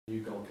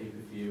new goalkeeper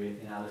for you in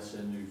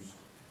Alisson, who's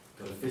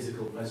got a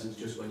physical presence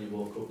just when you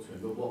walk up to him,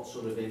 but what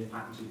sort of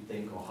impact do you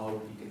think or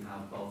hope he can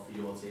have both for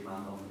your team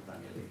and on the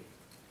Premier League?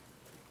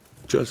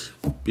 Just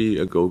be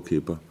a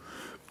goalkeeper.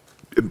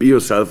 Be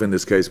yourself in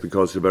this case,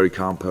 because you're a very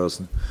calm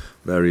person,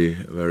 very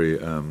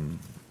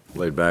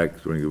laid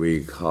back during the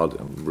week, hard,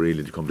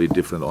 really completely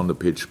different on the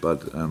pitch,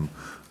 but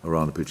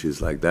around the pitch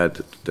is like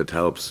that. That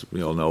helps.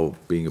 We all know,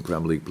 being a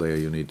Premier League player,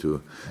 you need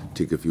to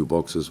tick a few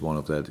boxes. One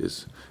of that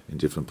is in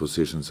different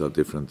positions or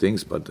different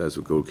things, but as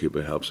a goalkeeper,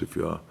 it helps if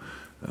you are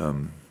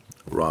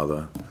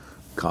rather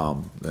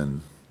calm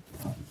than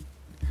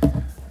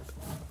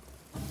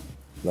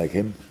like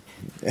him.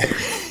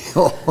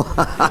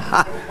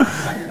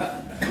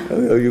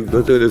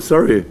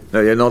 Sorry, no,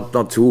 you're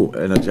not too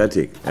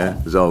energetic.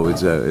 So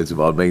it's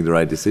about making the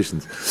right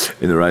decisions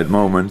in the right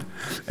moment.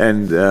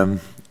 And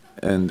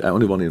I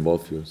only want to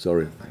involve you.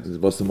 Sorry,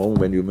 it was the moment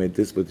when you made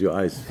this with your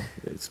eyes.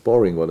 It's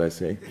boring what I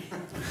say.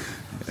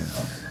 Yeah.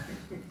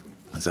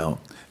 So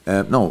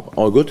no,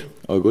 all good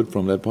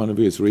from that point of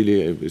view. It's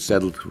really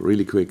settled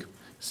really quick.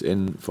 He's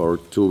in for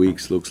 2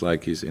 weeks. Looks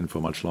like he's in for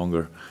much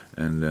longer,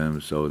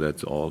 and so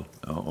that's all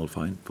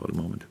fine for the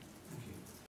moment.